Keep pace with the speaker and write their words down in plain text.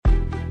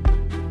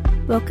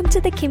Welcome to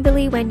the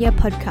Kimberly Wenya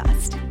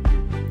podcast.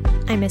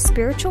 I'm a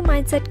spiritual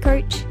mindset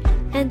coach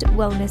and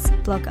wellness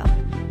blogger.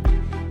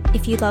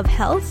 If you love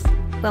health,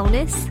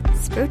 wellness,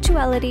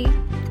 spirituality,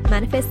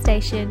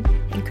 manifestation,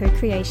 and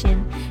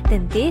co-creation,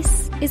 then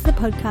this is the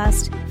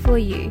podcast for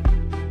you.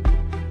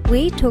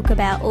 We talk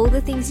about all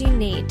the things you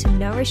need to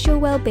nourish your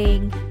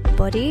well-being,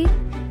 body,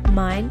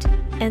 mind,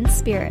 and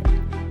spirit.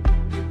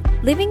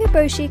 Living a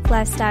beau-chic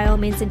lifestyle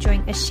means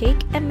enjoying a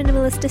chic and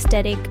minimalist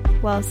aesthetic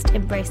whilst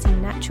embracing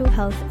natural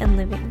health and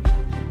living.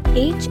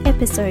 Each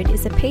episode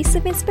is a piece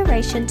of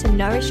inspiration to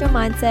nourish your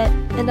mindset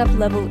and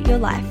up-level your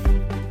life.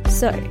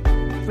 So,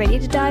 ready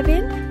to dive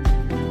in?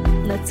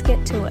 Let's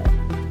get to it.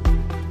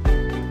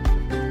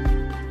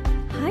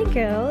 Hi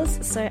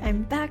girls, so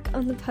I'm back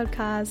on the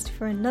podcast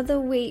for another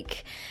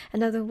week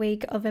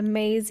of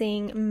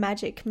amazing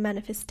magic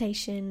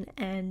manifestation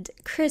and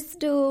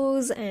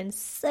crystals and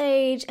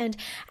sage. And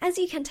as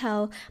you can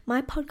tell,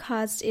 my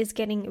podcast is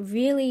getting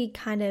really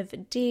kind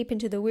of deep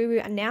into the woo-woo,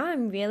 and now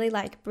I'm really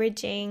like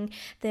bridging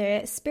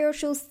the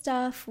spiritual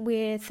stuff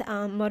with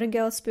modern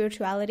girl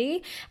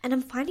spirituality, and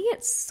I'm finding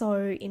it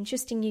so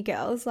interesting, you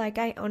girls. Like,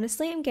 I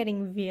honestly am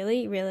getting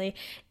really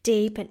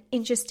deep and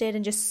interested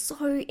and just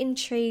so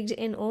intrigued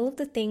in all of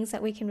the things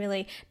that we can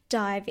really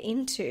dive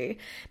into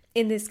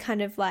in this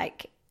kind of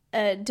like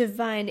a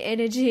divine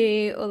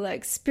energy or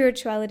like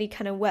spirituality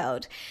kind of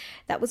world.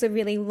 That was a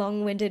really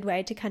long-winded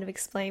way to kind of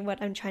explain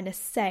what I'm trying to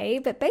say,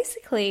 but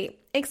basically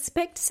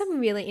expect some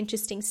really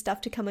interesting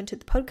stuff to come into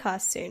the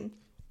podcast soon.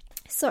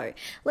 So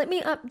let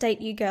me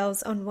update you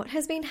girls on what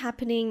has been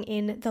happening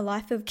in the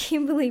life of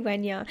Kimberly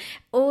Wenya,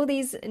 all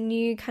these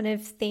new kind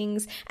of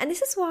things. And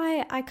this is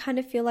why I kind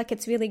of feel like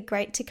it's really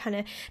great to kind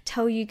of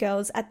tell you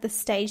girls at the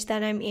stage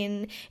that I'm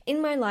in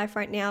my life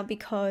right now,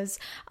 because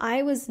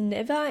I was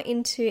never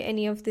into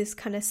any of this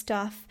kind of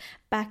stuff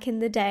back in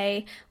the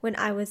day when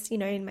I was,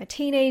 in my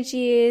teenage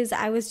years.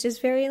 I was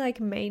just very like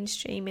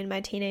mainstream in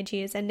my teenage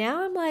years. And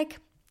now I'm like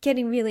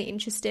getting really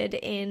interested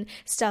in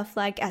stuff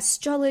like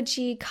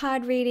astrology,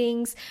 card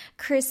readings,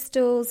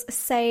 crystals,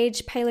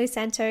 sage, Palo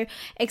Santo,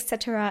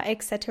 etc.,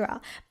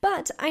 etc.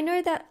 But I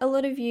know that a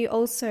lot of you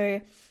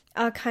also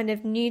are kind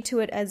of new to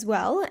it as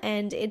well,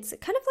 and it's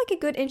kind of like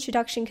a good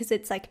introduction because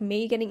it's like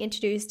me getting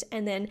introduced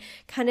and then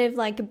kind of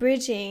like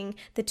bridging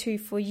the two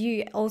for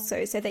you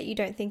also, so that you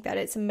don't think that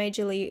it's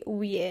majorly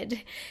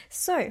weird.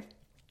 So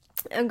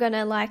I'm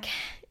gonna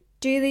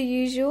do the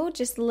usual,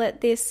 just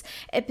let this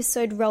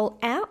episode roll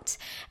out,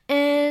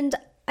 and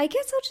I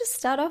guess I'll just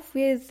start off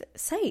with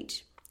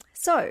sage.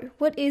 So,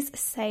 what is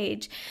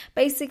sage?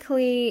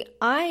 Basically,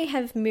 I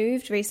have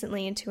moved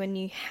recently into a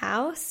new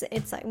house.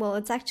 It's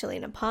actually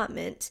an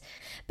apartment,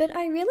 but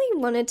I really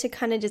wanted to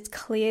kind of just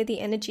clear the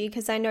energy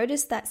because I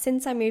noticed that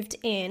since I moved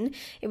in,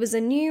 it was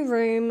a new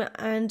room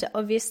and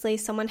obviously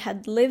someone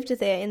had lived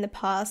there in the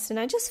past, and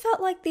I just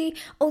felt like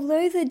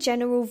although the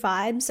general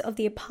vibes of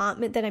the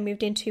apartment that I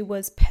moved into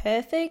was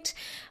perfect,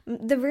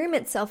 the room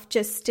itself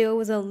just still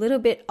was a little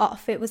bit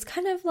off. It was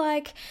kind of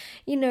like,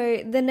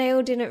 the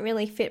nail didn't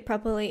really fit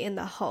properly in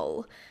the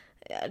hole.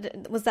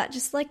 Was that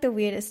just like the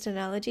weirdest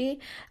analogy?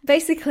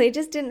 Basically, it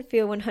just didn't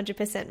feel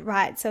 100%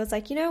 right. So I was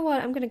like, you know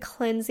what? I'm going to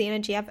cleanse the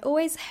energy. I've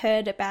always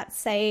heard about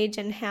sage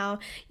and how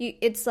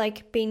it's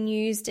like been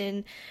used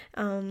in,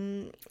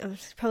 I'm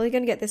probably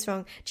going to get this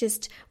wrong.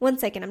 Just one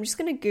second. I'm just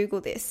going to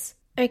Google this.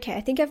 Okay,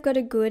 I think I've got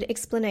a good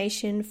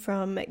explanation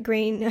from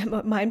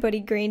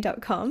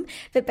mindbodygreen.com,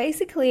 but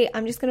basically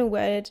I'm just going to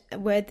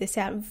word this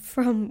out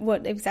from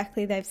what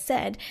exactly they've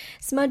said.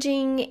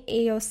 Smudging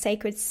your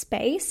sacred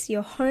space,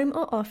 your home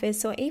or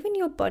office, or even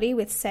your body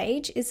with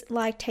sage is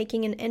like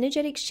taking an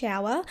energetic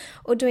shower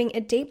or doing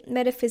a deep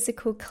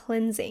metaphysical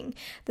cleansing.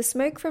 The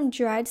smoke from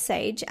dried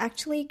sage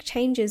actually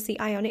changes the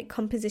ionic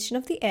composition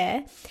of the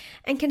air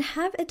and can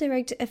have a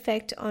direct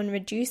effect on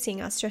reducing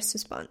our stress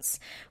response.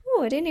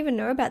 Oh, I didn't even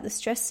know about the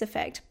stress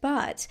effect,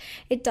 but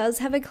it does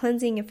have a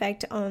cleansing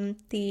effect on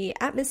the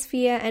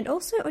atmosphere and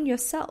also on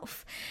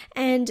yourself.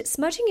 And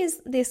smudging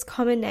is this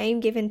common name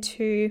given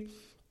to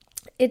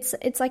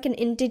It's like an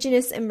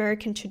indigenous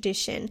American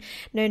tradition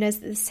known as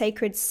the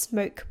sacred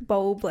smoke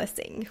bowl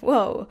blessing.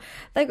 Whoa,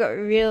 that got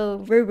real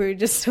woo-woo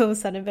just all of a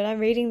sudden, but I'm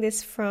reading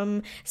this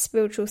from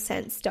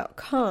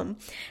spiritualsense.com.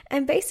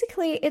 And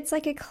basically, it's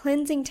like a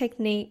cleansing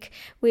technique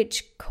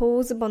which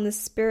calls upon the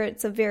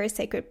spirits of various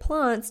sacred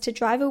plants to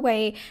drive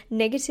away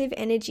negative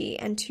energy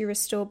and to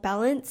restore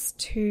balance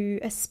to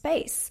a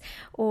space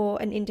or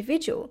an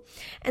individual.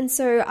 And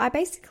so I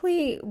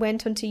basically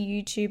went onto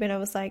YouTube and I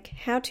was like,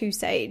 how to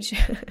sage?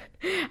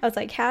 I was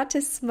like, how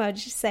to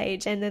smudge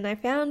sage? And then I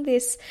found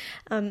this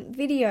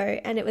video,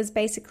 and it was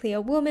basically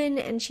a woman,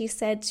 and she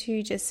said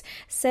to just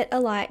set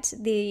alight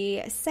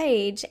the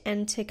sage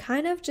and to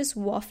kind of just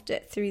waft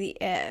it through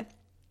the air.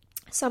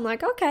 So I'm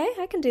like, okay,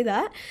 I can do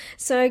that.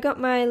 So I got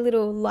my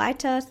little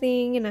lighter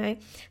thing and I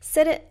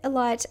set it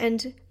alight.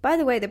 And by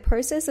the way, the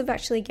process of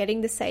actually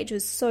getting the sage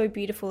was so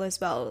beautiful as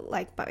well.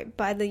 Like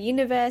by the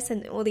universe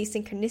and all these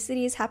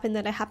synchronicities happened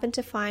that I happened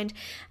to find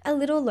a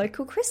little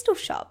local crystal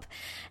shop.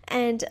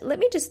 And let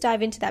me just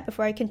dive into that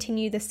before I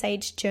continue the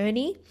sage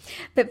journey.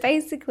 But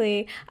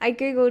basically, I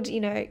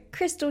Googled,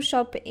 crystal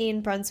shop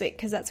in Brunswick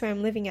because that's where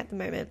I'm living at the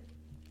moment.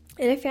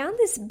 And I found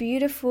this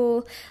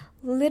beautiful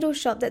little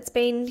shop that's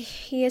been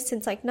here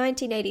since like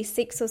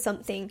 1986 or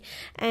something,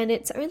 and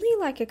it's only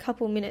like a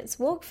couple minutes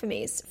walk from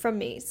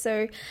me.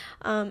 So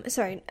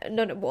sorry,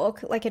 not a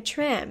walk, like a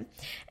tram.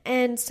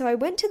 And so I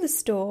went to the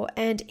store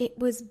and it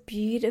was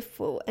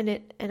beautiful, and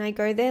I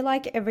go there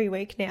like every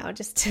week now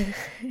just to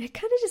kind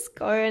of just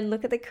go and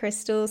look at the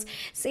crystals,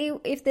 see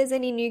if there's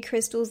any new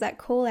crystals that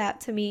call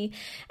out to me.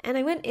 And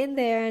I went in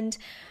there and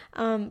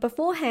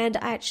beforehand,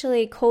 I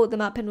actually called them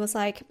up and was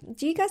like,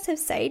 do you guys have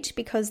sage?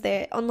 Because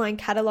their online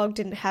catalog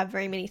didn't have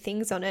very many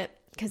things on it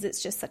because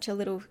it's just such a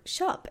little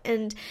shop.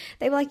 And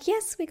they were like,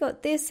 yes, we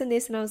got this and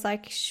this. And I was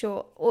like,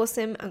 sure,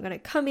 awesome. I'm going to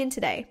come in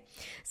today.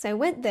 So I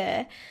went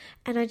there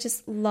and I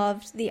just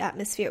loved the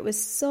atmosphere. It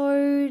was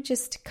so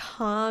just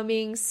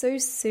calming, so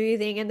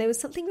soothing. And there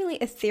was something really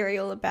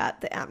ethereal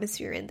about the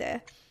atmosphere in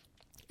there.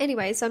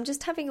 Anyway, so I'm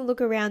just having a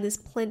look around. There's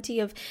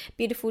plenty of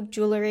beautiful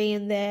jewelry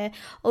in there.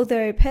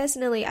 Although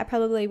personally, I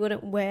probably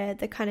wouldn't wear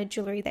the kind of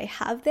jewelry they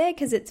have there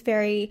because it's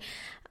very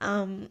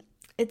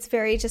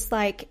just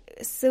like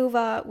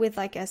silver with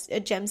like a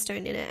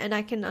gemstone in it. And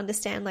I can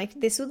understand like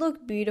this would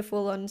look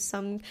beautiful on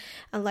some,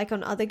 like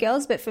on other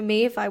girls. But for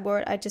me, if I wore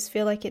it, I just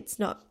feel like it's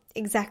not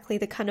exactly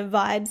the kind of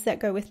vibes that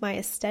go with my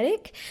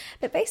aesthetic.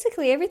 But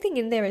basically everything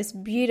in there is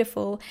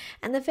beautiful.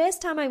 And the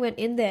first time I went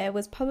in there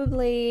was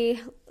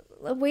probably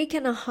a week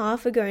and a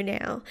half ago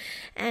now,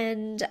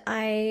 and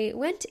I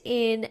went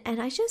in and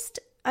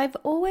I've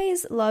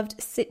always loved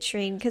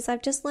citrine because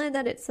I've just learned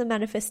that it's the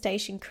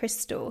manifestation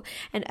crystal,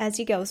 and as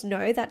you girls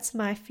know, that's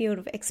my field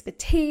of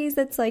expertise.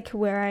 That's like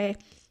where I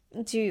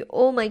do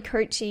all my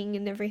coaching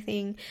and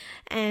everything,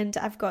 and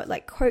I've got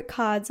like quote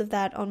cards of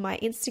that on my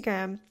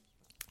Instagram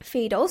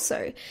feed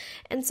also.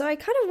 And so I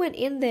kind of went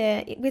in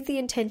there with the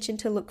intention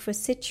to look for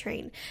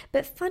citrine,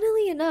 but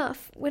funnily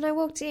enough, when I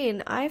walked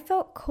in, I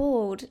felt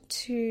called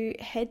to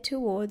head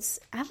towards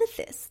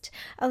amethyst.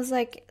 I was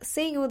like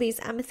seeing all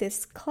these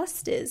amethyst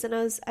clusters, and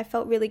I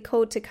felt really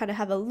called to kind of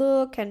have a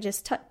look and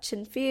just touch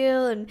and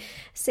feel and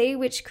see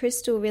which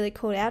crystal really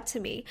called out to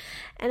me.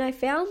 And I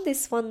found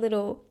this one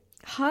little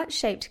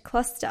heart-shaped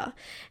cluster,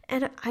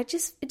 and it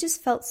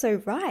just felt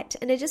so right,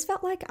 and it just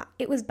felt like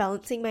it was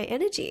balancing my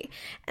energy.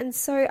 And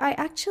so I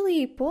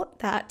actually bought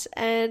that,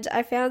 and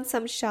I found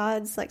some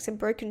shards, like some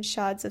broken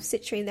shards of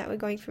citrine that were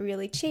going for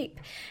really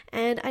cheap,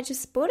 and I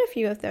just bought a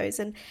few of those.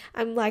 And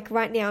I'm like,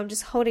 right now I'm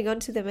just holding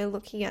on to them and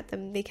looking at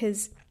them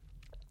because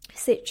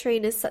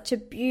citrine is such a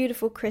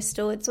beautiful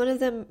crystal. It's one of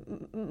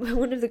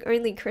the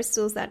only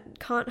crystals that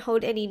can't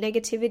hold any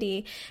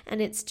negativity,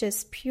 and it's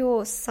just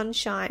pure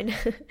sunshine.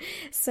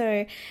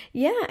 So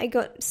yeah, I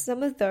got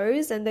some of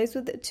those, and those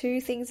were the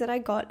two things that I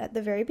got at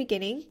the very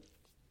beginning.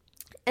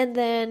 And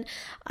then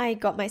I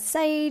got my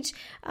sage.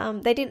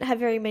 They didn't have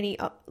very many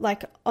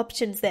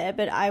options there,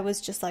 but I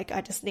was just like, I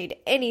just need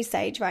any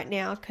sage right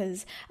now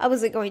because I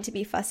wasn't going to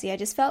be fussy. I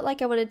just felt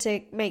like I wanted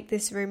to make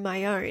this room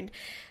my own.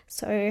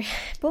 So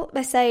bought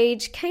my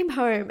sage, came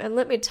home, and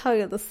let me tell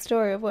you the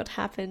story of what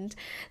happened.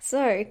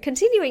 So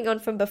continuing on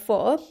from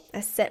before,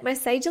 I set my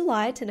sage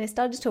alight and I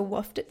started to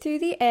waft it through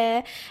the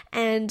air.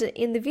 And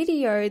in the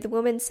video, the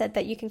woman said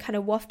that you can kind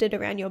of waft it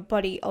around your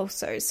body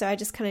also. So I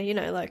just kind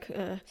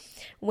of,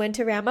 went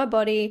around my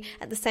body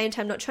at the same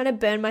time, not trying to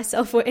burn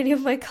myself or any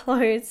of my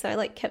clothes. So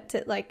I kept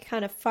it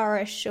kind of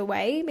farish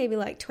away, maybe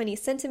 20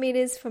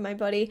 centimeters from my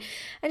body.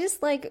 I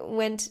just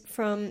went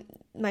from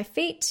my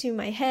feet to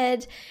my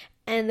head,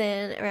 and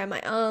then around my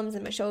arms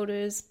and my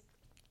shoulders.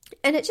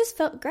 And it just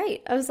felt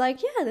great. I was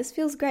like, yeah, this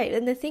feels great.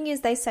 And the thing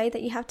is, they say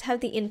that you have to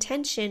have the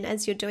intention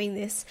as you're doing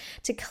this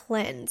to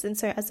cleanse. And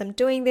so as I'm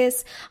doing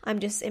this, I'm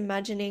just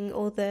imagining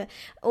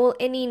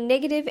any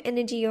negative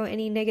energy or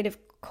any negative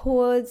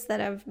cords that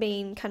have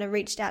been kind of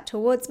reached out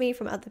towards me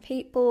from other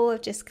people.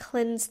 I've just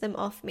cleansed them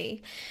off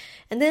me.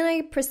 And then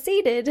I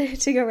proceeded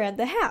to go around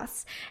the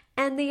house.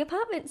 And the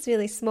apartment's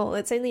really small.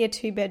 It's only a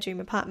 2-bedroom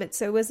apartment,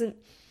 so it wasn't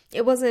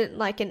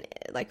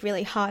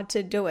really hard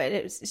to do it.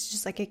 It's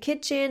just like a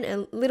kitchen,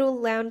 a little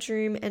lounge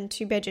room, and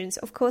 2 bedrooms.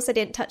 Of course, I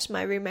didn't touch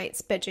my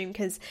roommate's bedroom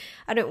because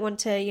I don't want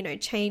to,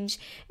 change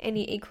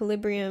any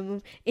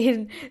equilibrium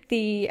in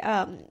the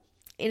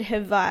in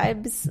her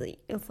vibes.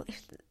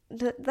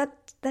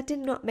 That did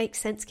not make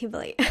sense,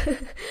 Kimberly.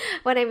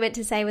 What I meant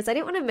to say was I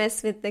didn't want to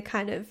mess with the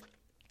kind of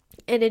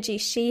energy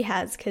she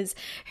has, because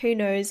who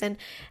knows. And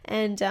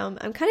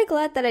I'm kind of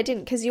glad that I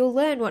didn't, because you'll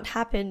learn what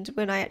happened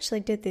when I actually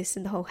did this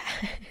in the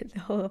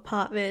whole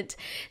apartment.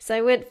 So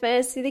I went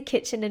first through the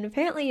kitchen, and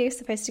apparently you're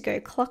supposed to go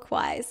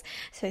clockwise.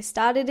 So I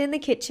started in the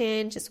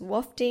kitchen, just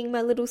wafting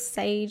my little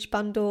sage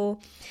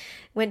bundle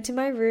went to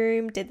my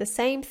room, did the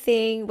same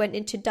thing, went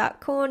into dark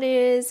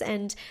corners,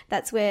 and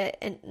that's where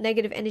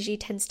negative energy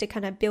tends to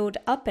kind of build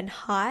up and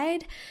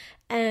hide.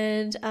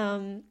 And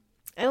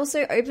I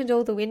also opened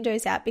all the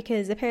windows out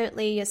because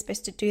apparently you're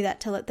supposed to do that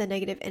to let the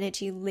negative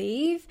energy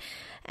leave.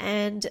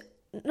 And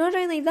not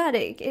only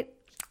that,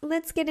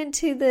 let's get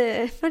into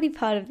the funny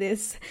part of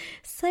this.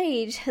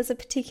 Sage has a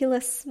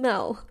particular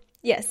smell.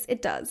 Yes,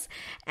 it does.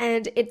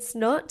 And it's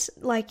not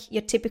like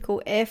your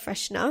typical air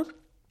freshener.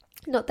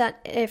 Not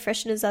that air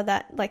fresheners are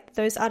that, like,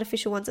 those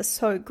artificial ones are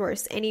so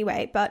gross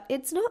anyway, but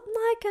it's not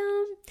like,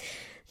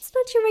 it's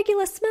not your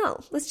regular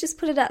smell. Let's just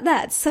put it at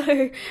that.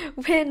 So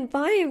when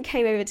Byam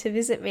came over to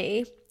visit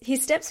me, he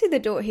steps through the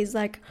door. He's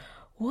like,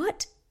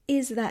 "What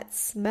is that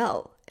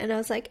smell?" And I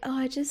was like, "Oh,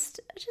 I just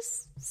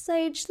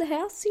saged the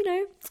house,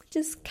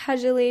 just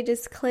casually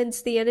just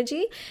cleansed the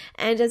energy."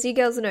 And as you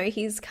girls know,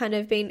 he's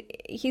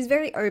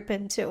very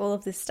open to all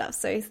of this stuff.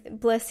 So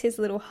bless his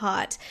little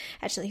heart.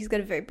 Actually, he's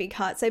got a very big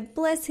heart. So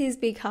bless his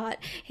big heart.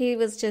 He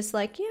was just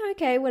like, "Yeah,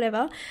 okay,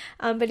 whatever."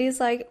 But he's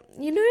like,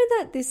 "You know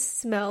that this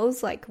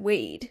smells like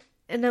weed?"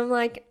 And I'm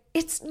like,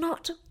 "It's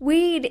not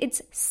weed,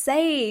 it's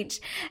sage."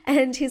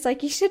 And he's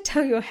like, "You should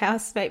tell your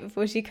housemate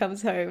before she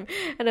comes home."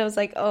 And I was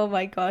like, oh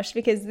my gosh,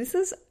 because this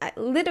is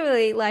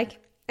literally like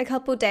a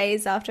couple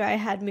days after I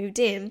had moved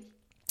in.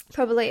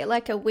 Probably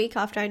like a week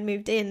after I'd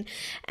moved in,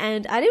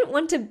 and I didn't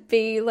want to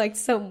be like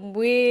some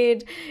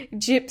weird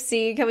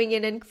gypsy coming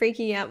in and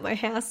freaking out my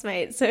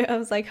housemate. So I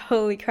was like,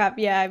 holy crap,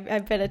 yeah, I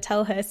better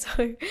tell her.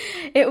 So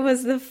it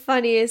was the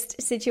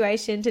funniest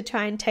situation to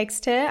try and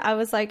text her. I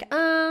was like,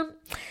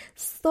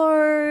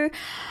 so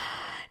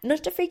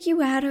not to freak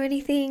you out or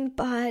anything,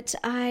 but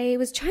I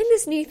was trying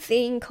this new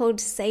thing called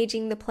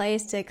saging the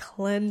place to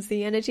cleanse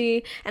the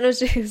energy. And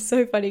it was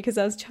so funny because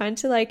I was trying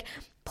to like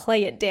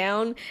play it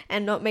down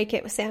and not make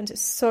it sound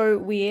so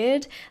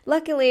weird.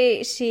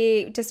 Luckily,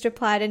 she just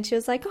replied and she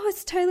was like, "Oh,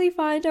 it's totally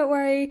fine, don't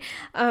worry."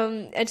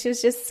 And she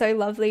was just so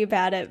lovely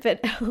about it.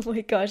 But oh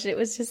my gosh, it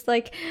was just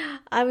like,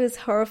 I was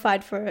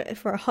horrified for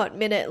a hot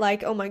minute,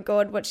 like, oh my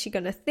God, what's she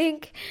gonna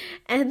think?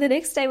 And the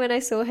next day when I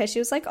saw her, she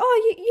was like,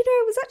 "Oh,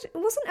 it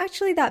wasn't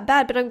actually that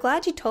bad, but I'm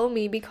glad you told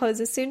me,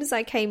 because as soon as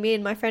I came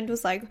in, my friend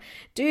was like,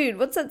 'Dude,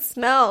 what's that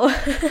smell?'"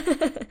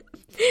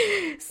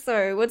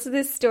 So what's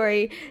this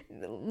story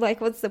like?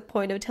 What's the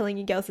point of telling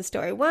you girls the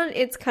story? One,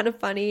 it's kind of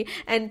funny,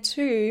 and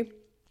two,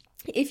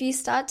 if you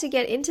start to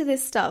get into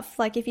this stuff,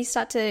 like if you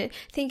start to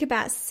think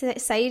about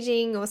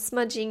saging or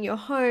smudging your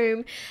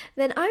home,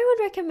 then I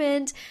would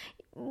recommend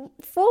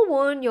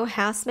forewarn your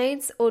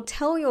housemates or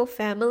tell your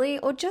family,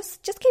 or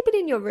just keep it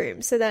in your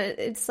room so that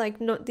it's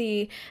like not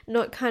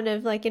kind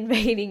of like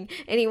invading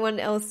anyone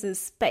else's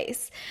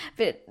space.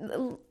 But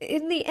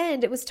in the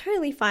end, it was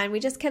totally fine. We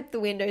just kept the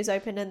windows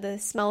open and the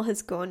smell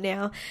has gone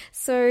now.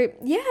 So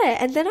yeah,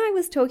 and then I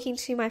was talking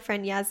to my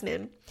friend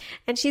Yasmin,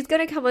 and she's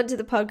going to come onto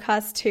the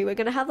podcast too. We're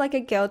going to have like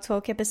a girl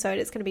talk episode.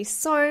 It's going to be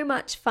so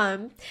much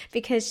fun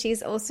because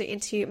she's also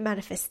into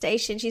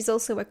manifestation. She's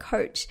also a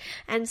coach,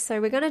 and so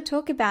we're going to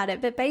talk about it.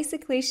 But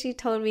basically she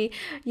told me,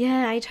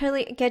 yeah, I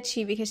totally get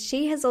you, because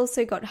she has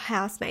also got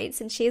housemates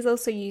and she has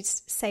also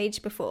used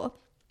sage before.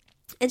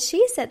 And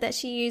she said that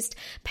she used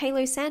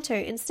Palo Santo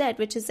instead,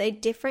 which is a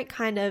different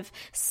kind of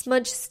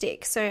smudge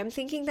stick. So I'm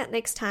thinking that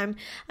next time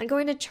I'm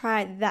going to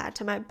try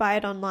that. I might buy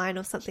it online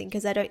or something,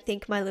 because I don't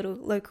think my little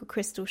local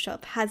crystal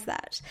shop has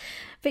that.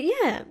 But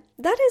yeah,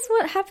 that is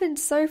what happened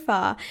so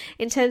far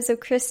in terms of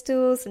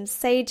crystals and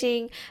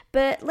saging.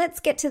 But let's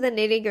get to the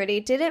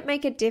nitty-gritty. Did it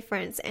make a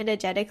difference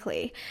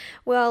energetically?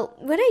 Well,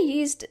 when I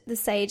used the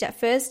sage, at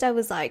first I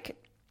was like,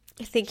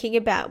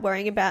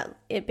 worrying about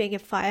it being a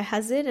fire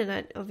hazard, and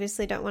I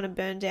obviously don't want to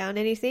burn down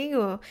anything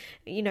or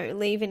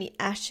leave any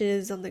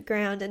ashes on the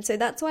ground. And so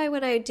that's why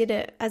when I did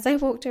it, as I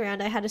walked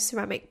around, I had a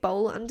ceramic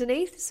bowl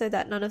underneath so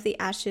that none of the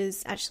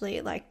ashes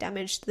actually like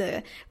damaged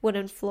the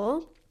wooden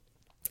floor.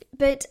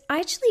 But I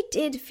actually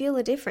did feel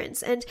a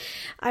difference, and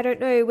I don't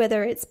know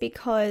whether it's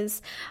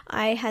because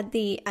I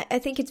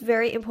think it's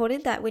very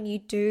important that when you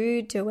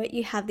do it,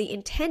 you have the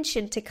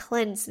intention to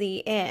cleanse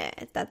the air.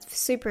 That's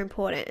super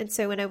important. And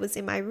so when I was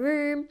in my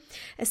room,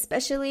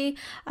 especially,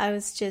 I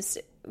was just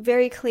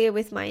very clear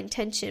with my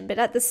intention. But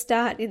at the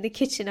start in the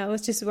kitchen, I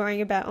was just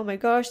worrying about, oh my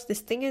gosh,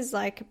 this thing is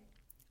like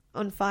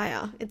on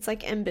fire. It's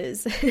like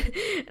embers.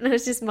 And I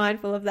was just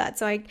mindful of that.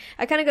 So I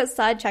kind of got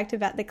sidetracked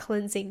about the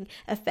cleansing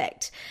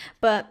effect.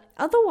 But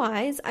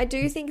otherwise, I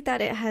do think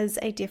that it has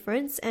a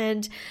difference.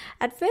 And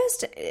at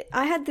first,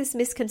 I had this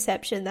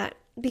misconception that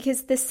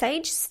because the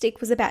sage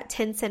stick was about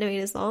 10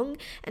 centimeters long,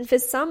 and for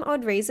some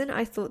odd reason,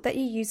 I thought that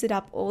you use it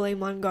up all in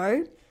one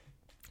go.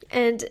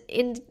 And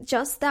in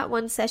just that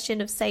one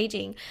session of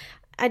saging,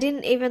 I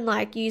didn't even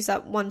use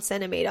up 1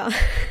 centimeter.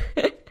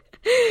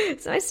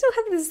 So I still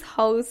have this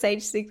whole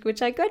sage stick,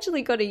 which I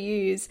gradually got to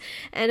use,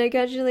 and we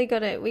got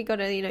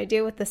to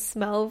deal with the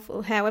smell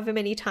for however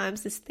many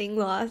times this thing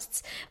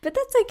lasts. But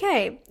that's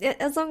okay.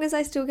 As long as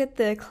I still get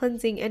the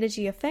cleansing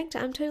energy effect,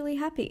 I'm totally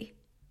happy.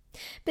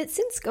 But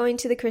since going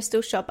to the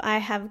crystal shop, I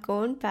have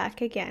gone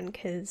back again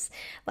because,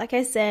 like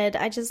I said,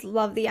 I just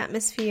love the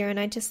atmosphere and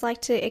I just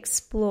like to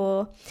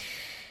explore.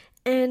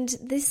 And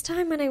this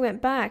time when I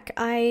went back,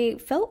 I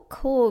felt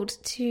called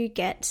to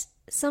get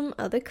some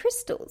other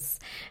crystals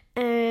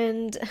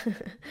and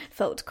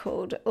felt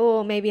called,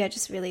 or maybe I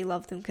just really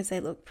love them because they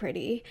look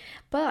pretty.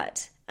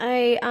 But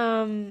I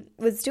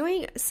was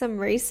doing some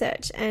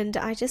research and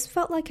I just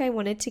felt like I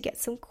wanted to get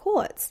some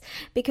quartz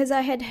because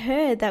I had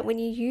heard that when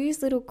you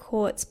use little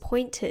quartz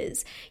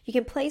pointers, you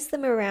can place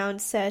them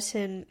around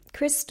certain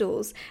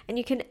crystals and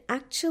you can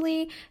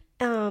actually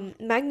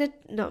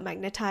not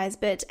magnetize,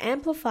 but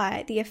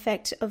amplify the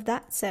effect of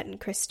that certain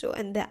crystal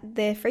and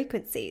their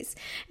frequencies.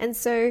 And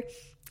so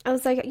I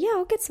was like, yeah,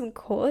 I'll get some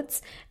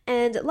quartz.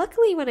 And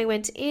luckily when I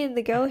went in,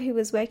 the girl who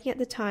was working at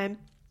the time,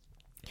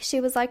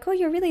 she was like, oh,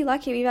 you're really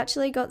lucky. We've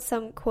actually got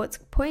some quartz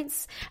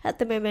points at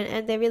the moment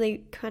and they're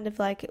really kind of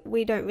like,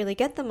 we don't really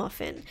get them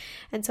often.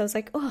 And so I was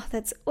like, oh,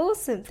 that's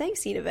awesome.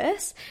 Thanks,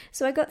 universe.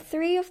 So I got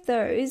 3 of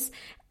those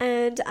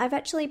and I've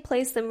actually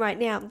placed them right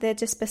now. They're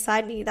just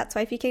beside me. That's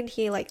why if you can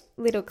hear like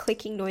little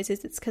clicking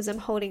noises, it's because I'm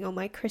holding all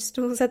my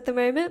crystals at the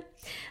moment.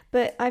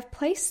 But I've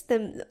placed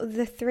them,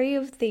 the 3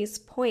 of these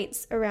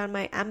points, around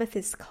my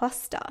amethyst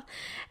cluster.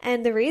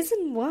 And the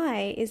reason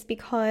why is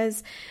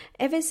because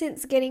ever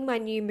since getting my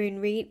new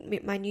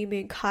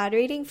moon card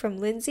reading from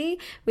Lindsay,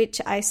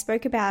 which I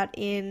spoke about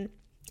in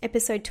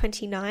episode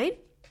 29,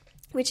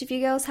 which if you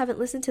girls haven't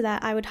listened to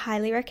that, I would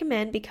highly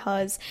recommend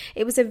because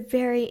it was a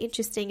very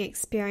interesting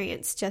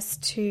experience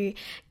just to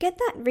get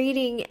that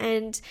reading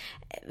and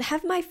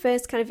have my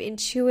first kind of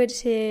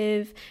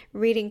intuitive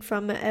reading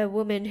from a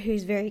woman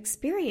who's very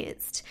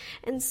experienced.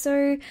 And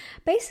so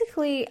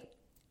basically,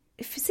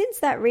 since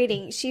that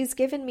reading, she's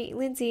given me,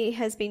 Lindsay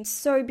has been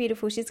so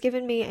beautiful. She's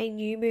given me a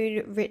new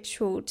moon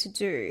ritual to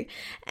do.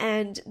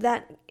 And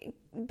that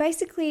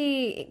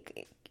basically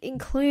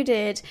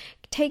included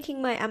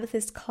taking my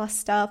amethyst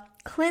cluster,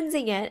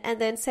 cleansing it, and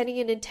then setting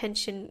an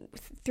intention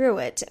through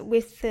it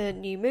with the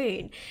new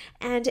moon.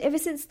 And ever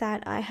since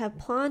that, I have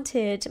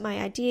planted my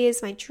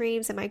ideas, my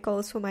dreams, and my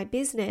goals for my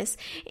business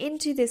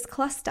into this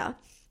cluster.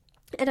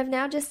 And I've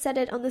now just set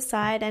it on the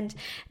side, and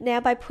now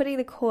by putting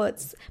the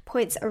quartz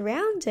points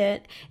around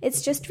it,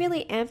 it's just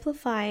really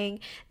amplifying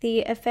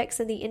the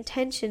effects and the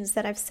intentions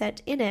that I've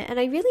set in it.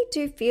 And I really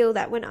do feel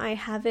that when I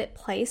have it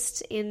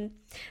placed in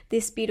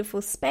this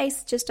beautiful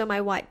space just on my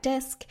white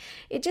desk,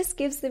 it just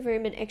gives the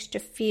room an extra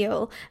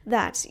feel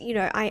that, you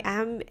know, I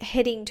am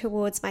heading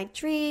towards my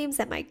dreams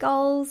and my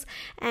goals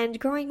and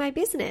growing my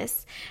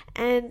business.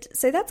 And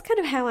so that's kind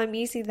of how I'm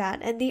using that.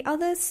 And the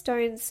other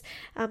stones,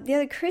 the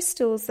other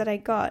crystals that I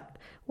got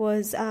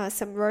was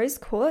some rose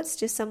quartz,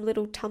 just some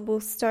little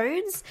tumble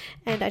stones.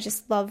 And I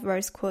just love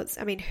rose quartz.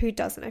 I mean, who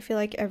doesn't? I feel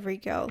like every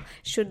girl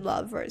should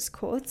love rose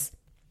quartz.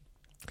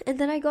 And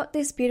then I got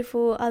this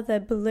beautiful other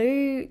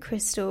blue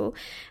crystal,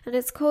 and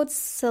it's called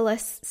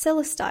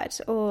celestite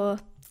or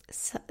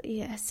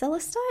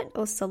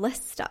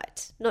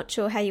celestite. Not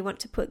sure how you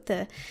want to put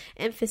the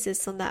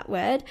emphasis on that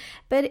word,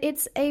 but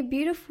it's a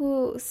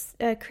beautiful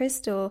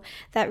crystal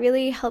that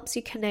really helps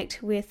you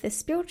connect with the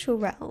spiritual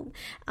realm.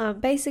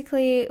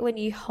 Basically, when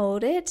you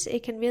hold it,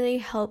 it can really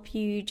help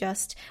you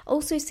just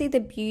also see the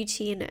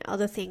beauty in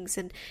other things.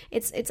 And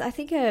it's I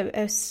think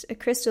a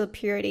crystal of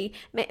purity.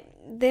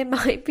 There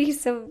might be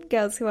some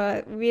girls who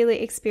are really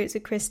experienced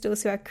with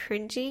crystals who are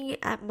cringing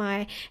at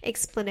my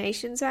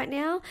explanations right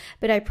now,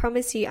 but I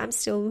promise you I'm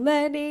still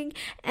learning,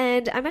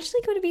 and I'm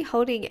actually going to be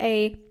holding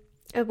a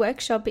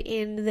workshop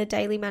in the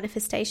Daily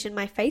Manifestation,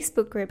 my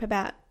Facebook group,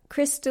 about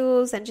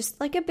crystals and just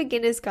like a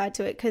beginner's guide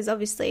to it, because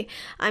obviously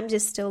I'm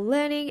just still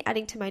learning,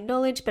 adding to my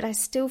knowledge, but I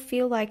still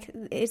feel like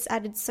it's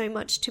added so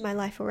much to my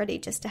life already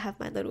just to have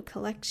my little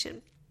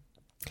collection.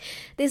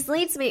 This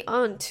leads me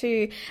on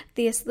to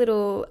this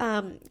little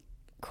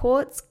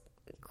quartz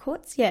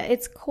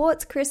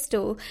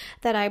crystal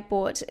that I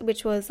bought,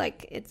 which was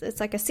like it's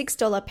like a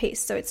 $6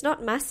 piece, so it's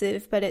not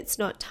massive, but it's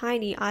not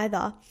tiny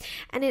either.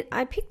 And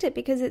I picked it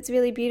because it's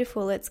really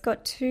beautiful. It's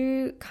got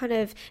two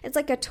it's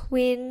like a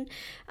twin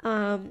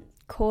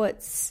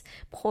quartz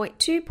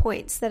two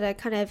points that are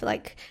kind of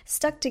like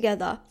stuck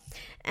together.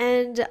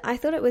 And I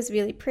thought it was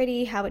really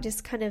pretty how it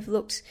just kind of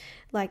looked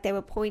like they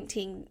were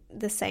pointing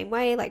the same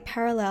way, like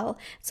parallel.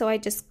 So I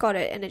just got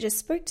it and it just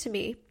spoke to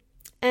me.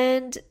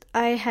 And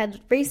I had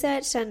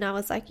researched and I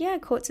was like, yeah,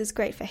 quartz is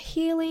great for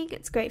healing.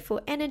 It's great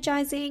for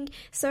energizing.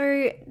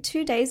 So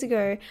 2 days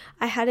ago,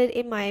 I had it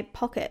in my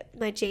pocket,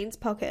 my jeans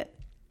pocket.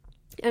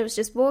 I was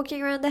just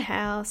walking around the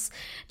house,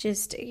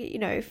 just,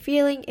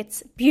 feeling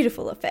its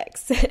beautiful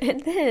effects.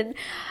 And then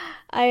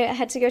I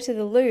had to go to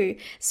the loo.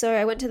 So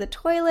I went to the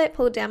toilet,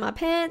 pulled down my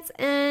pants,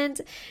 and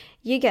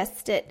you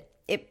guessed it,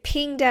 it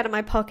pinged out of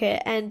my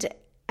pocket. And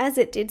as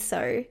it did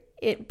so,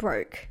 it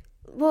broke.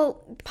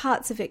 Well,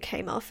 parts of it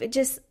came off. It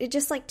just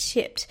like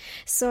chipped.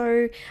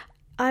 So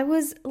I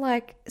was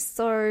like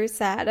so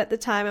sad at the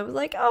time. I was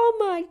like, oh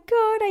my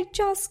God, I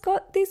just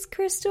got this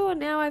crystal and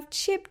now I've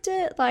chipped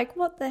it. Like,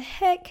 what the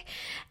heck?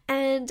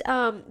 And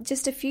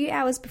just a few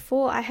hours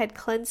before I had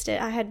cleansed it,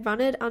 I had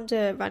run it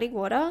under running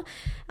water,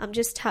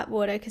 just tap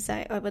water, because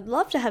I would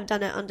love to have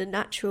done it under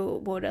natural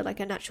water, like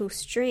a natural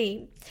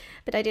stream,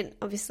 but I didn't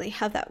obviously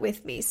have that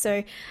with me.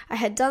 So I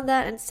had done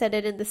that and set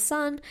it in the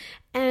sun,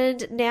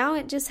 and now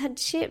it just had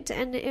chipped,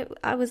 and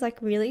I was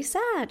like really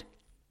sad.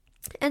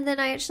 And then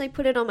I actually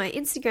put it on my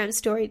Instagram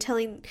story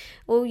telling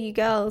all you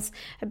girls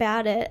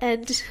about it.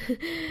 And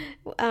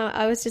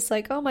I was just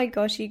like, oh my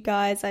gosh, you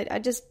guys, I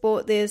just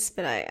bought this,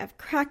 but I've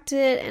cracked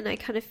it and I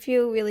kind of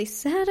feel really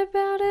sad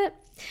about it.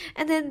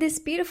 And then this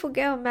beautiful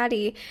girl,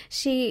 Maddie,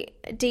 she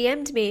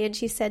DM'd me and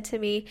she said to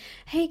me,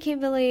 hey,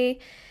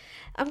 Kimberly,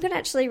 I'm going to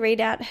actually read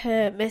out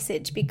her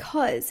message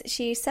because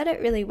she said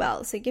it really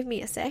well. So give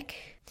me a sec.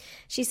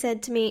 She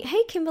said to me,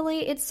 hey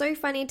Kimberly, it's so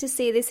funny to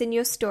see this in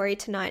your story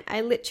tonight.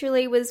 I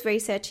literally was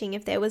researching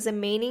if there was a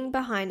meaning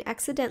behind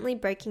accidentally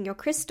breaking your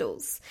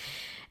crystals.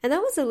 And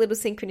that was a little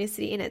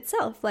synchronicity in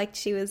itself. Like,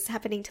 she was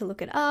happening to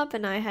look it up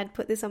and I had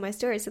put this on my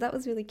story. So that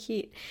was really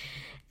cute.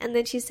 And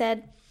then she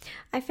said,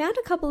 I found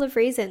a couple of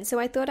reasons, so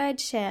I thought I'd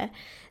share.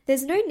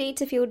 There's no need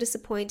to feel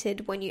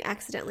disappointed when you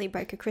accidentally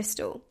break a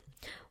crystal.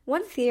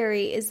 One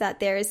theory is that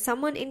there is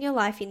someone in your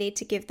life you need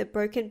to give the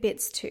broken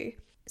bits to.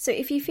 So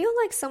if you feel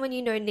like someone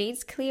you know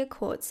needs clear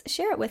quartz,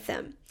 share it with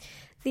them.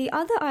 The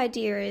other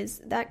idea is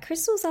that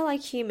crystals are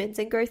like humans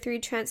and go through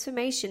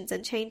transformations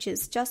and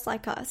changes just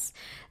like us.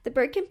 The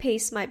broken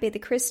piece might be the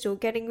crystal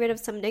getting rid of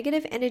some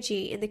negative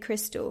energy in the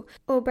crystal,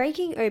 or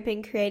breaking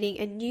open, creating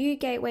a new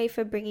gateway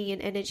for bringing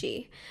in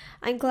energy.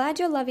 I'm glad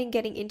you're loving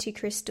getting into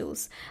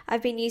crystals.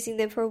 I've been using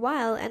them for a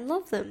while and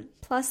love them.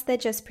 Plus, they're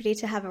just pretty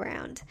to have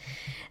around.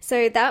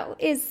 So that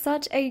is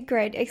such a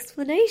great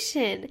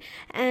explanation.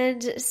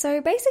 And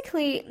so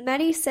basically,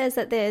 Maddie says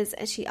that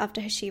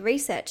after she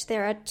researched,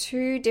 there are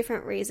two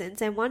different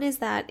reasons. And one is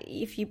that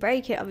if you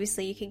break it,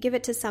 obviously you can give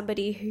it to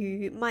somebody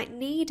who might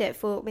need it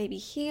for maybe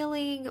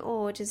healing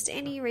or just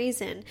any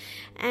reason.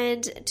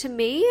 And to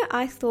me,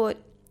 I thought,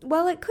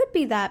 well, it could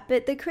be that,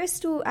 but the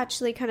crystal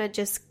actually kind of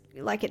just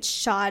like it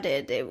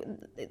sharded,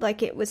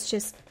 it was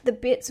just, the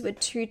bits were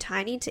too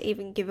tiny to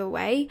even give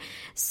away.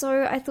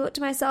 So I thought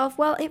to myself,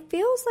 well, it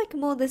feels like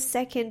more the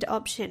second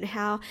option,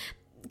 how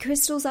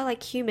crystals are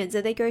like humans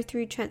and they go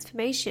through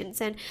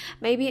transformations, and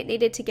maybe it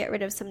needed to get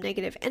rid of some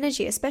negative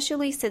energy,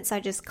 especially since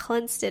I just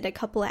cleansed it a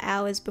couple of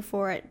hours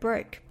before it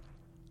broke.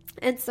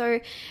 And so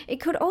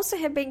it could also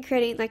have been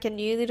creating like a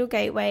new little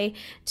gateway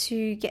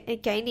to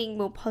gaining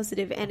more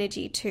positive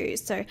energy too.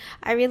 So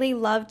I really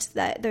loved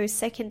those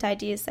second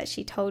ideas that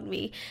she told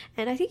me.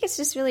 And I think it's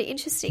just really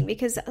interesting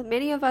because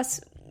many of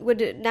us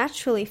would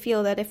naturally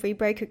feel that if we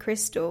break a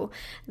crystal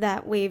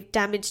that we've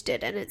damaged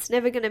it and it's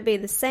never going to be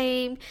the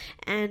same,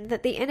 and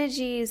that the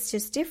energy is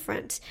just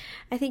different.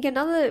 I think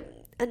another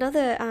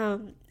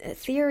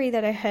theory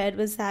that I heard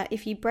was that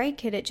if you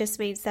break it, it just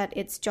means that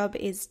its job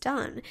is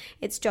done.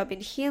 Its job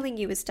in healing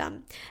you is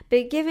done.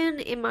 But given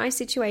in my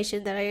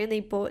situation that I only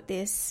bought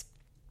this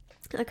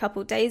a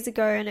couple days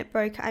ago and it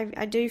broke,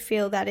 I do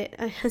feel that it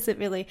hasn't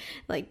really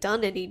like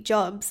done any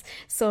jobs.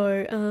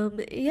 So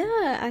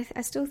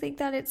I still think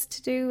that it's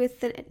to do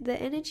with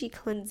the energy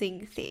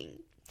cleansing thing.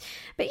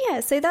 But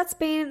yeah, so that's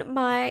been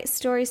my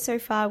story so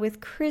far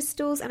with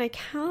crystals, and I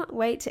can't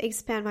wait to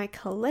expand my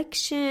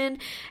collection.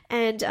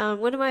 And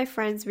one of my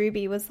friends,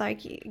 Ruby, was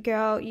like,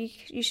 girl,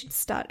 you should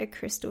start a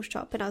crystal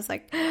shop. And I was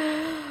like,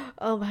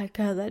 oh my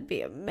God, that'd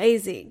be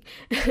amazing.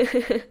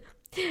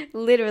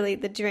 Literally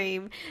the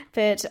dream.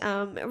 But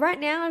right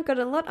now I've got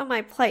a lot on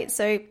my plate,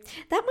 so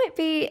that might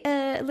be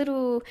a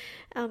little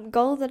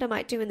goal that I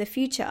might do in the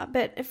future.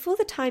 But for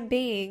the time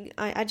being,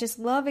 I just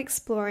love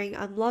exploring.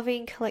 I'm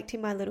loving collecting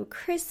my little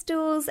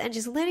crystals and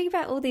just learning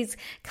about all these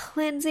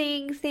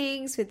cleansing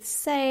things with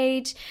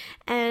sage.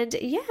 And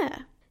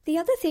yeah. The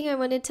other thing I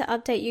wanted to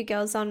update you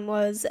girls on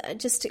was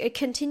just a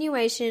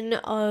continuation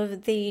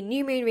of the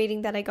new moon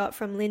reading that I got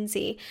from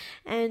Lindsay.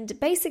 And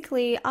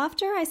basically,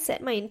 after I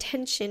set my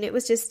intention, it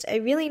was just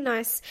a really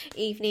nice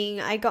evening.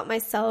 I got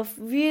myself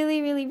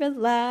really, really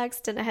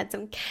relaxed, and I had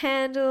some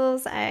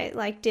candles.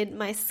 I did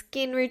my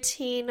skin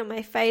routine on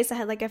my face. I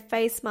had like a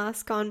face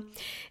mask on.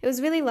 It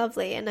was really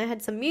lovely, and I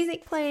had some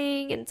music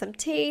playing and some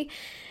tea.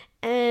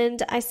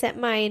 And I set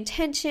my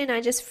intention.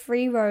 I just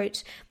free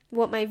wrote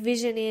what my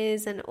vision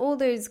is and all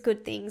those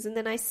good things. And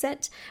then I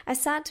sat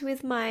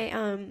with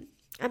my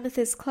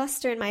amethyst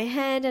cluster in my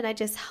hand, and I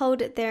just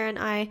held it there, and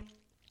I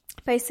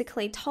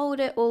basically told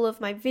it all of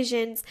my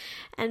visions,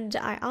 and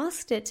I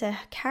asked it to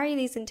carry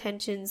these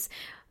intentions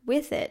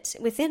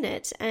within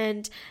it,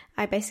 and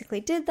I basically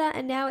did that,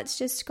 and now it's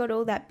just got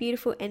all that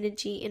beautiful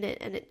energy in it,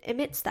 and it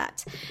emits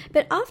that.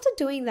 But after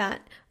doing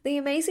that, the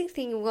amazing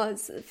thing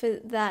was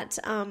for that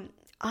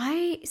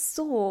I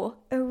saw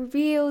a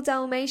real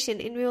Dalmatian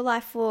in real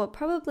life for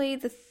probably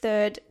the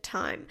third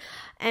time.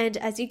 And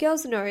as you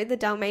girls know, the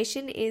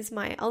Dalmatian is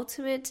my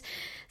ultimate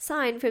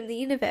sign from the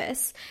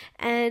universe.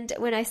 And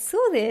when I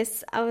saw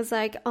this, I was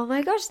like, oh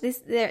my gosh,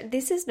 this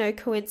is no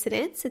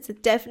coincidence. It's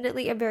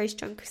definitely a very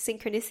strong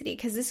synchronicity,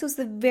 because this was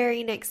the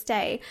very next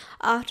day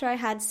after I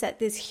had set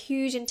this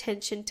huge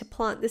intention to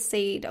plant the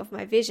seed of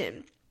my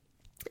vision.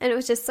 And it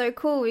was just so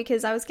cool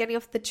because I was getting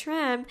off the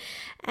tram,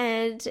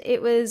 and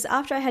it was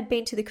after I had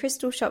been to the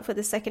crystal shop for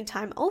the second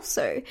time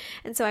also.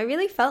 And so I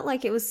really felt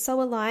like it was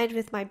so aligned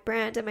with my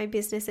brand and my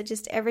business and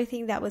just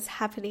everything that was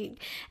happening.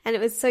 And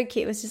it was so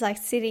cute. It was just like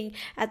sitting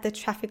at the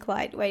traffic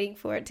light waiting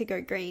for it to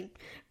go green,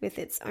 with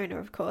its owner,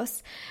 of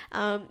course.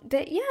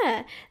 But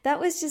yeah,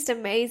 that was just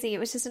amazing. It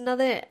was just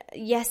another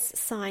yes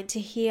sign to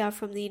hear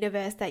from the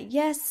universe that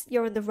yes,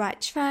 you're on the right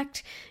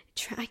track.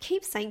 I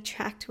keep saying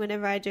tracked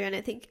whenever I do, and I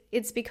think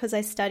it's because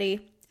I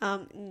study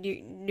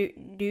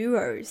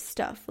neuro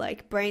stuff,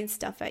 like brain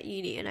stuff at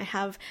uni, and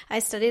I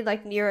studied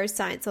like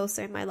neuroscience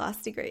also in my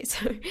last degree,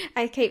 so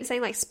I keep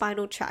saying like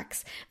spinal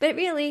tracks, but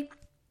really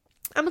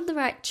I'm on the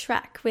right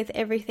track with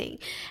everything,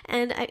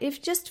 and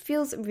it just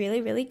feels really,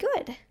 really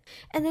good.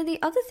 And then the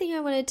other thing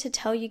I wanted to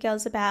tell you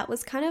girls about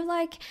was kind of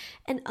like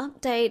an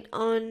update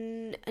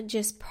on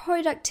just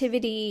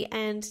productivity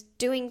and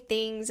doing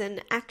things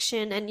and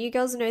action. And you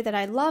girls know that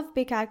I love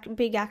big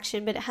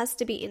action, but it has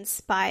to be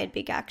inspired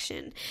big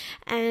action.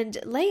 And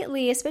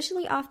lately,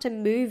 especially after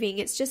moving,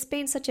 it's just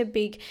been such a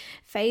big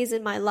phase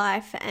in my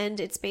life, and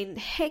it's been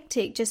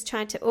hectic just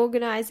trying to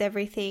organize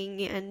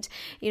everything. And,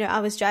 I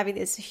was driving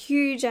this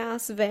huge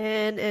ass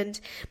van, and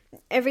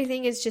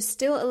everything is just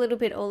still a little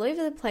bit all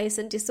over the place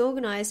and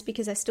disorganized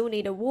because I still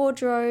need a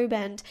wardrobe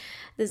and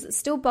there's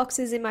still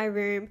boxes in my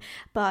room.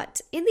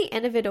 But in the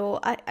end of it all,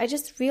 I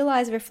just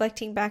realized,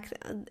 reflecting back,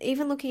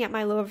 even looking at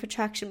my law of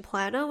attraction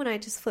planner, when I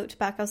just flipped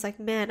back, I was like,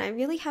 man, I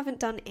really haven't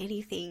done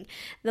anything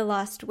the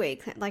last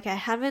week. Like, I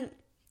haven't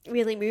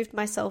really moved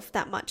myself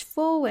that much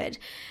forward.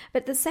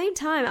 But at the same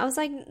time, I was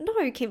like,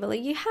 no, Kimberly,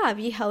 you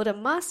held a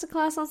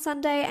masterclass on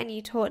Sunday and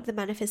you taught the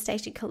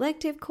Manifestation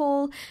Collective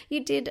call.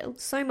 You did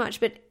so much,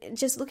 but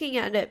just looking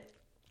at it,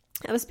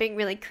 I was being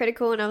really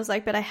critical, and I was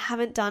like, but I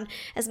haven't done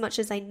as much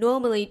as I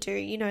normally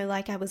do.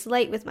 Like I was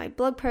late with my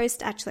blog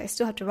post. Actually, I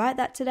still have to write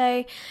that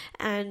today.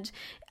 And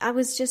I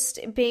was just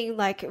being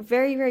like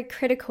very, very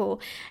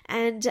critical.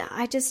 And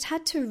I just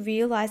had to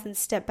realize and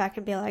step back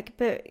and be like,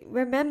 but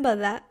remember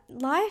that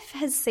life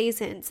has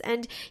seasons,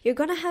 and you're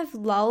going to have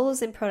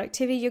lulls in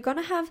productivity. You're going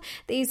to have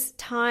these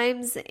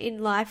times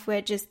in life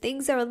where just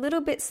things are a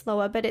little bit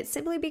slower, but it's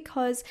simply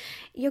because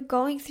you're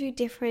going through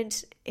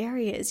different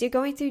areas. You're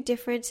going through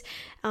different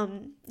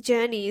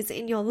journeys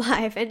in your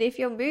life. And if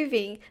you're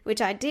moving,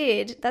 which I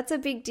did, that's a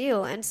big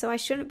deal. And so I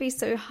shouldn't be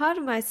so hard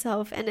on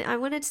myself. And I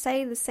wanted to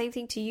say the same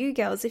thing to you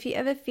girls. If you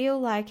ever feel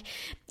like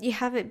you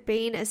haven't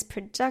been as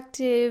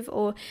productive,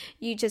 or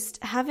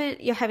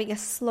you're having a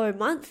slow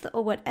month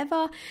or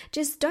whatever,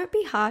 just don't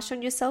be harsh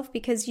on yourself,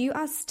 because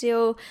you're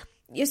still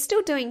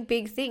doing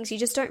big things. You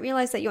just don't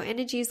realize that your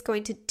energy is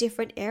going to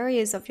different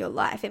areas of your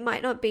life. It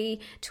might not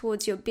be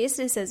towards your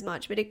business as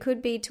much, but it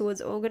could be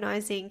towards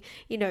organizing,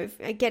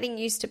 getting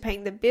used to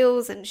paying the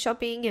bills and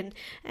shopping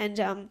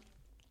and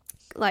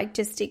like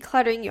just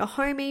decluttering your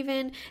home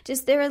even.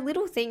 Just there are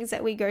little things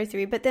that we go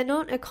through, but they're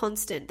not a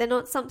constant. They're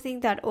not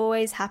something that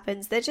always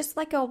happens. They're just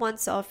like a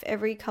once off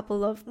every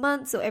couple of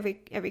months or every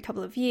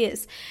couple of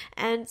years.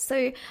 And so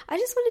I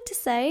just wanted to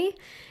say,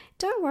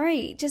 don't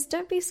worry, just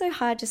don't be so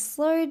hard, just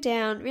slow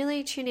down,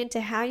 really tune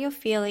into how you're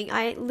feeling.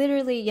 I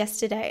literally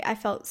yesterday, I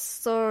felt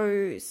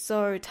so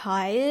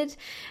tired,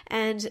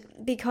 and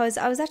because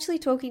I was actually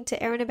talking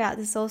to Erin about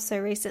this also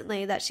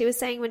recently, that she was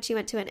saying when she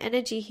went to an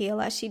energy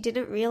healer, she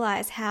didn't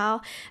realize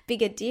how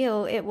big a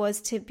deal it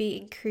was to be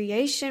in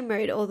creation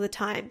mode all the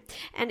time.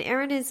 And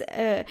Erin is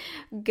a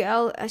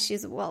girl,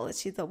 she's a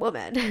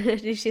woman,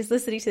 if she's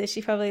listening to this,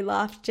 she probably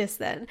laughed just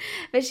then,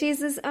 but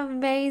she's this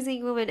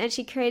amazing woman, and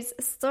she creates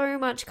so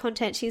much content.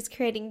 She's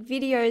creating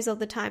videos all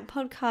the time,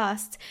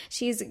 podcasts,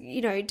 she's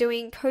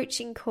doing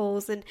coaching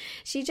calls, and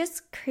she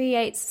just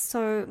creates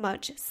so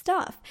much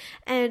stuff.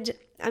 And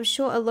I'm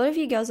sure a lot of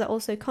you girls are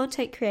also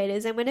content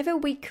creators, and whenever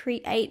we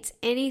create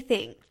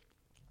anything,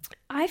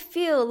 I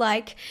feel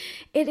like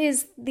it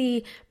is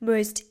the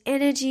most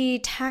energy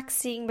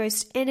taxing,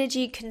 most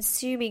energy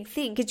consuming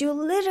thing, because you're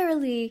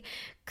literally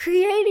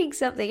creating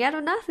something out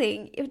of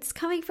nothing. It's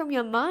coming from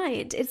your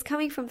mind. It's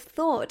coming from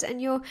thought,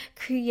 and you're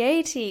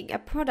creating a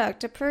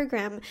product, a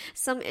program,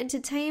 some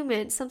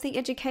entertainment, something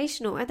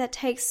educational, and that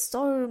takes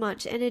so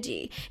much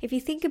energy if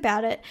you think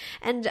about it.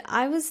 And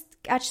I was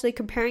actually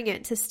comparing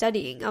it to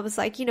studying. I was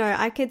like,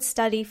 I could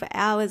study for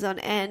hours on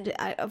end.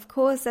 Of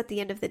course, at the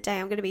end of the day,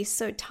 I'm going to be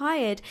so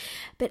tired.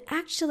 But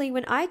actually,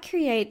 when I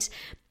create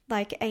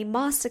like a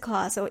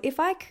masterclass, or if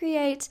I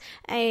create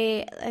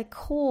a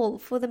call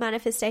for the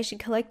Manifestation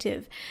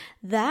Collective,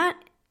 that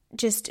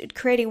just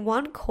creating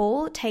one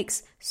call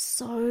takes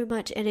so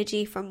much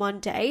energy from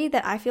one day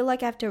that I feel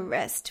like I have to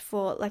rest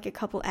for like a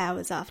couple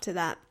hours after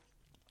that.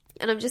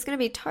 And I'm just going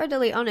to be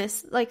totally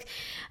honest, like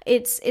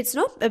it's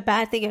not a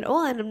bad thing at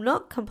all, and I'm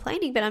not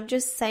complaining, but I'm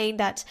just saying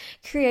that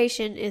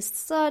creation is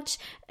such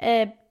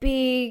a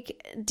big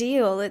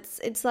deal.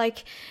 It's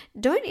like,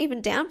 don't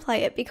even downplay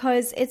it,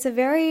 because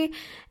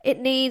it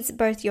needs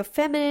both your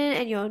feminine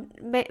and your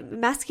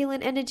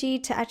masculine energy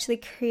to actually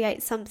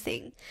create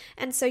something.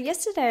 And so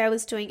yesterday I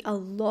was doing a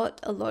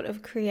lot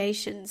of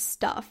creation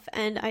stuff,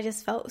 and I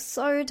just felt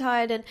so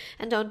tired,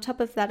 and on top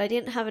of that I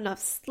didn't have enough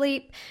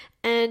sleep,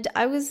 and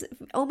I was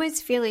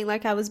almost feeling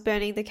like I was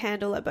burning the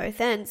candle at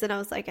both ends. And I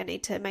was like, I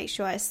need to make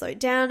sure I slow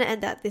down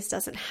and that this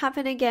doesn't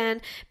happen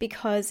again,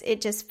 because it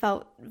just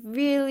felt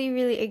really,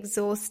 really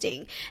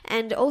exhausting.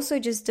 And also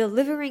just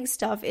delivering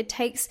stuff, it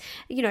takes,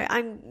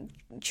 I'm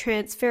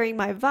transferring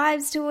my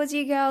vibes towards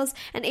you girls,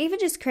 and even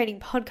just creating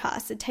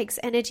podcasts, it takes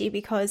energy,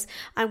 because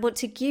I want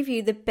to give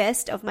you the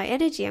best of my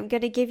energy. I'm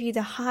going to give you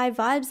the high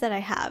vibes that I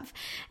have.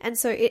 And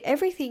so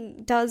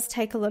everything does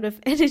take a lot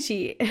of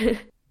energy.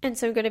 And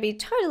so I'm going to be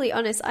totally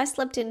honest, I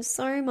slept in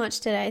so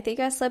much today. I think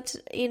I slept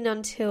in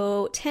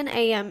until 10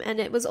 a.m. and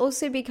it was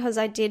also because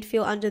I did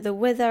feel under the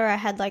weather. I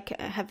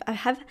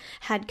have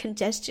had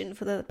congestion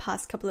for the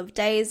past couple of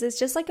days. It's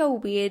just like a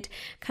weird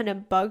kind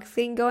of bug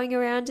thing going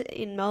around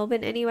in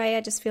Melbourne anyway.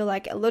 I just feel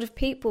like a lot of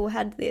people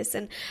had this,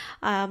 and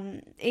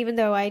even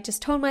though I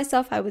just told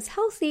myself I was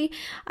healthy,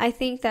 I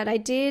think that I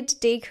did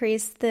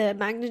decrease the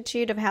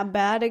magnitude of how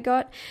bad it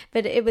got,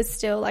 but it was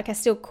still like I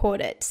still caught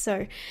it.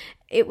 So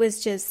it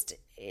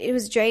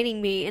was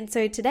draining me. And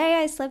so today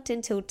I slept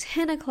until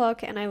 10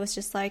 o'clock and I was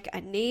just like,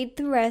 I need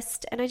the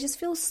rest, and I just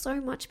feel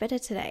so much better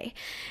today.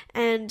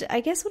 And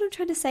I guess what I'm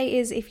trying to say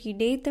is, if you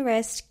need the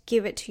rest,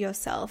 give it to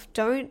yourself.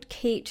 Don't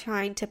keep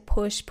trying to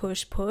push,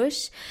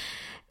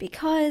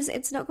 because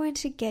it's not going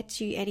to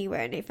get you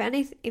anywhere. And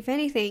if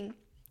anything,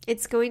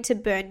 it's going to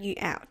burn you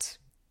out.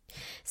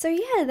 So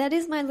yeah, that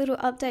is my little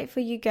update for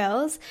you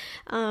girls.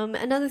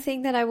 Another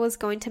thing that I was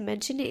going to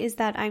mention is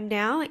that I'm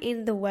now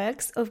in the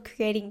works of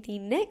creating the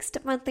next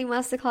monthly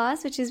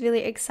masterclass, which is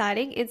really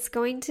exciting.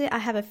 I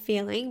have a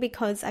feeling,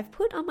 because I've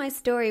put on my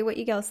story what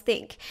you girls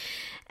think.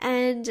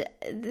 And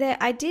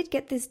I did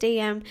get this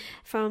DM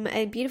from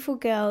a beautiful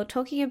girl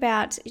talking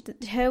about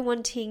her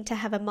wanting to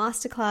have a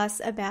masterclass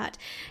about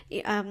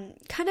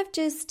kind of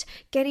just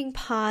getting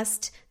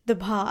past the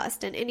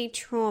past and any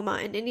trauma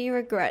and any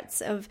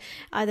regrets of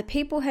either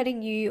people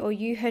hurting you or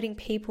you hurting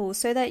people,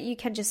 so that you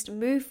can just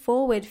move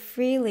forward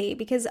freely.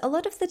 Because a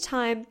lot of the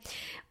time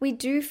we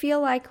do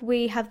feel like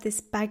we have this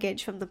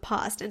baggage from the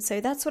past, and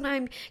so that's what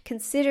I'm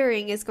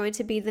considering is going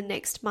to be the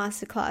next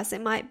masterclass.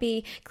 It might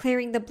be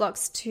clearing the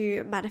blocks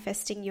to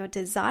manifesting your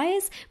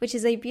desires, which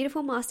is a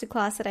beautiful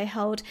masterclass that I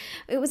held.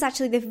 It was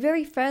actually the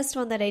very first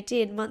one that I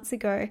did months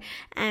ago,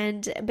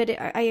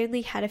 I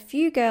only had a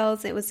few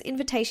girls. It was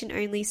invitation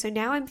only, so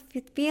now I'm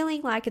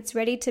feeling like it's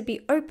ready to be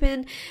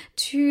open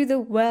to the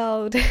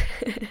world.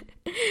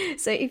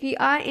 So if you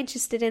are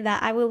interested in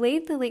that, I will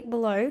leave the link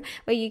below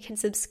where you can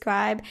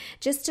subscribe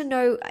just to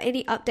know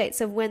any updates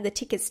of when the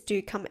tickets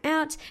do come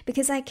out,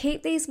 because I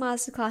keep these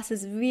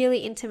masterclasses really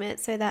intimate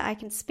so that I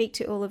can speak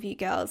to all of you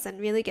girls and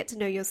really get to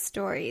know your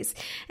stories.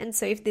 And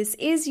so if this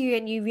is you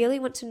and you really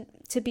want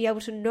to be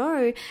able to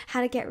know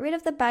how to get rid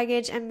of the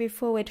baggage and move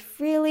forward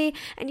freely,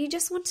 and you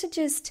just want to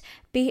just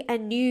be a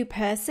new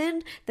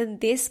person, then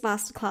this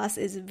masterclass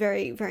is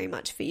very, very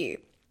much for you.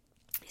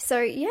 So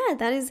yeah,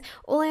 that is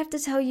all I have to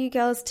tell you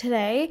girls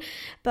today,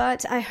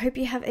 but I hope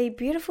you have a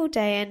beautiful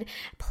day. And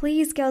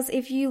please girls,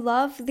 if you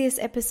love this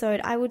episode,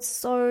 I would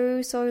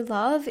so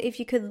love if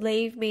you could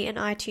leave me an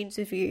iTunes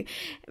review.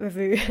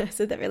 I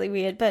said that really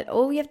weird, but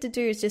all you have to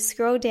do is just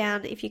scroll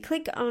down. If you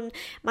click on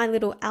my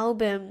little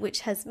album,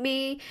 which has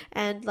me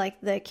and like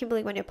the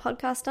Kimberly Wenya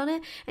podcast on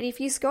it, and if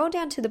you scroll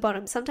down to the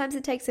bottom, sometimes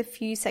it takes a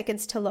few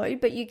seconds to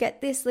load, but you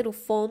get this little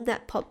form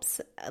that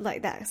pops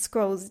like that,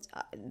 scrolls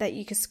that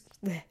you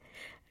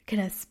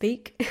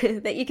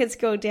that you can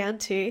scroll down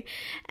to,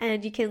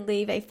 and you can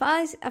leave a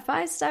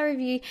 5-star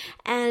review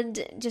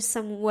and just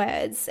some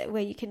words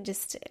where you can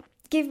just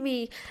give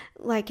me,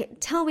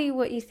 tell me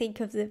what you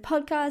think of the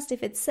podcast,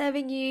 if it's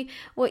serving you,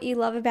 what you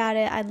love about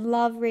it. I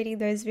love reading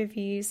those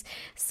reviews.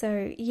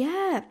 So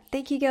yeah,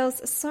 thank you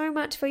girls so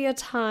much for your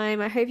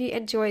time. I hope you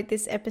enjoyed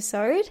this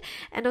episode,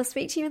 and I'll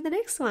speak to you in the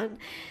next one.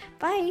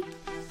 Bye.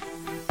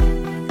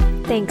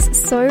 Thanks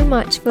so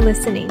much for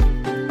listening.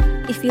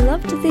 If you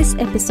loved this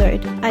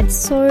episode, I'd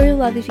so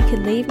love if you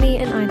could leave me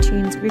an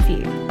iTunes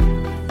review.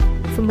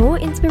 For more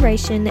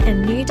inspiration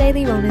and new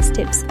daily wellness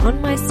tips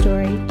on my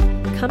story,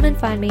 come and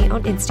find me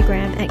on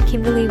Instagram at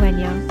Kimberly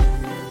Wenya.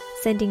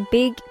 Sending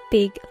big,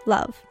 big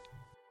love.